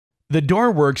The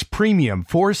DoorWorks Premium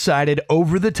 4-sided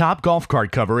over-the-top golf cart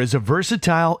cover is a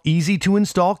versatile,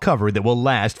 easy-to-install cover that will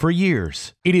last for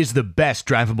years. It is the best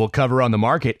drivable cover on the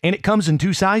market, and it comes in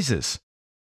 2 sizes.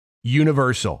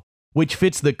 Universal, which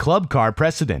fits the Club Car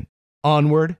Precedent,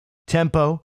 Onward,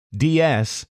 Tempo,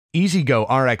 DS, EZGO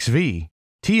RXV,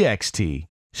 TXT,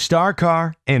 Star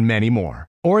Car, and many more.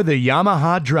 Or the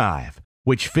Yamaha Drive,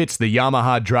 which fits the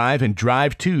Yamaha Drive and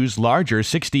Drive 2's larger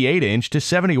 68-inch to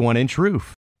 71-inch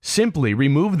roof. Simply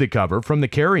remove the cover from the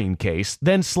carrying case,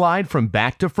 then slide from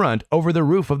back to front over the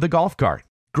roof of the golf cart.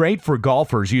 Great for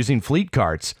golfers using fleet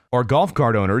carts or golf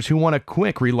cart owners who want a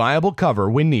quick, reliable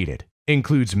cover when needed.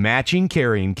 Includes matching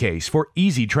carrying case for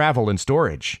easy travel and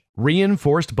storage.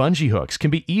 Reinforced bungee hooks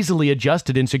can be easily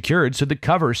adjusted and secured so the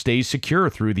cover stays secure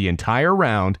through the entire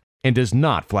round and does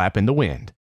not flap in the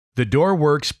wind. The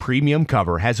DoorWorks Premium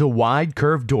cover has a wide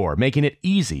curved door, making it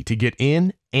easy to get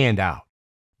in and out.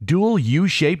 Dual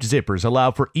U-shaped zippers allow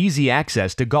for easy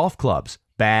access to golf clubs,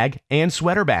 bag, and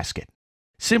sweater basket.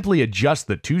 Simply adjust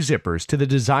the 2 zippers to the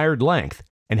desired length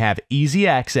and have easy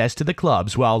access to the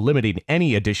clubs while limiting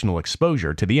any additional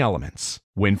exposure to the elements.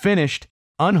 When finished,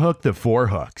 unhook the 4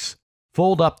 hooks,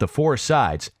 fold up the 4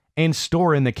 sides, and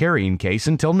store in the carrying case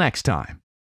until next time.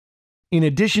 In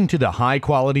addition to the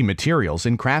high-quality materials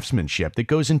and craftsmanship that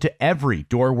goes into every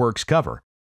DoorWorks cover,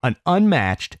 an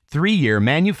unmatched 3-year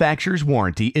manufacturer's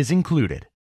warranty is included.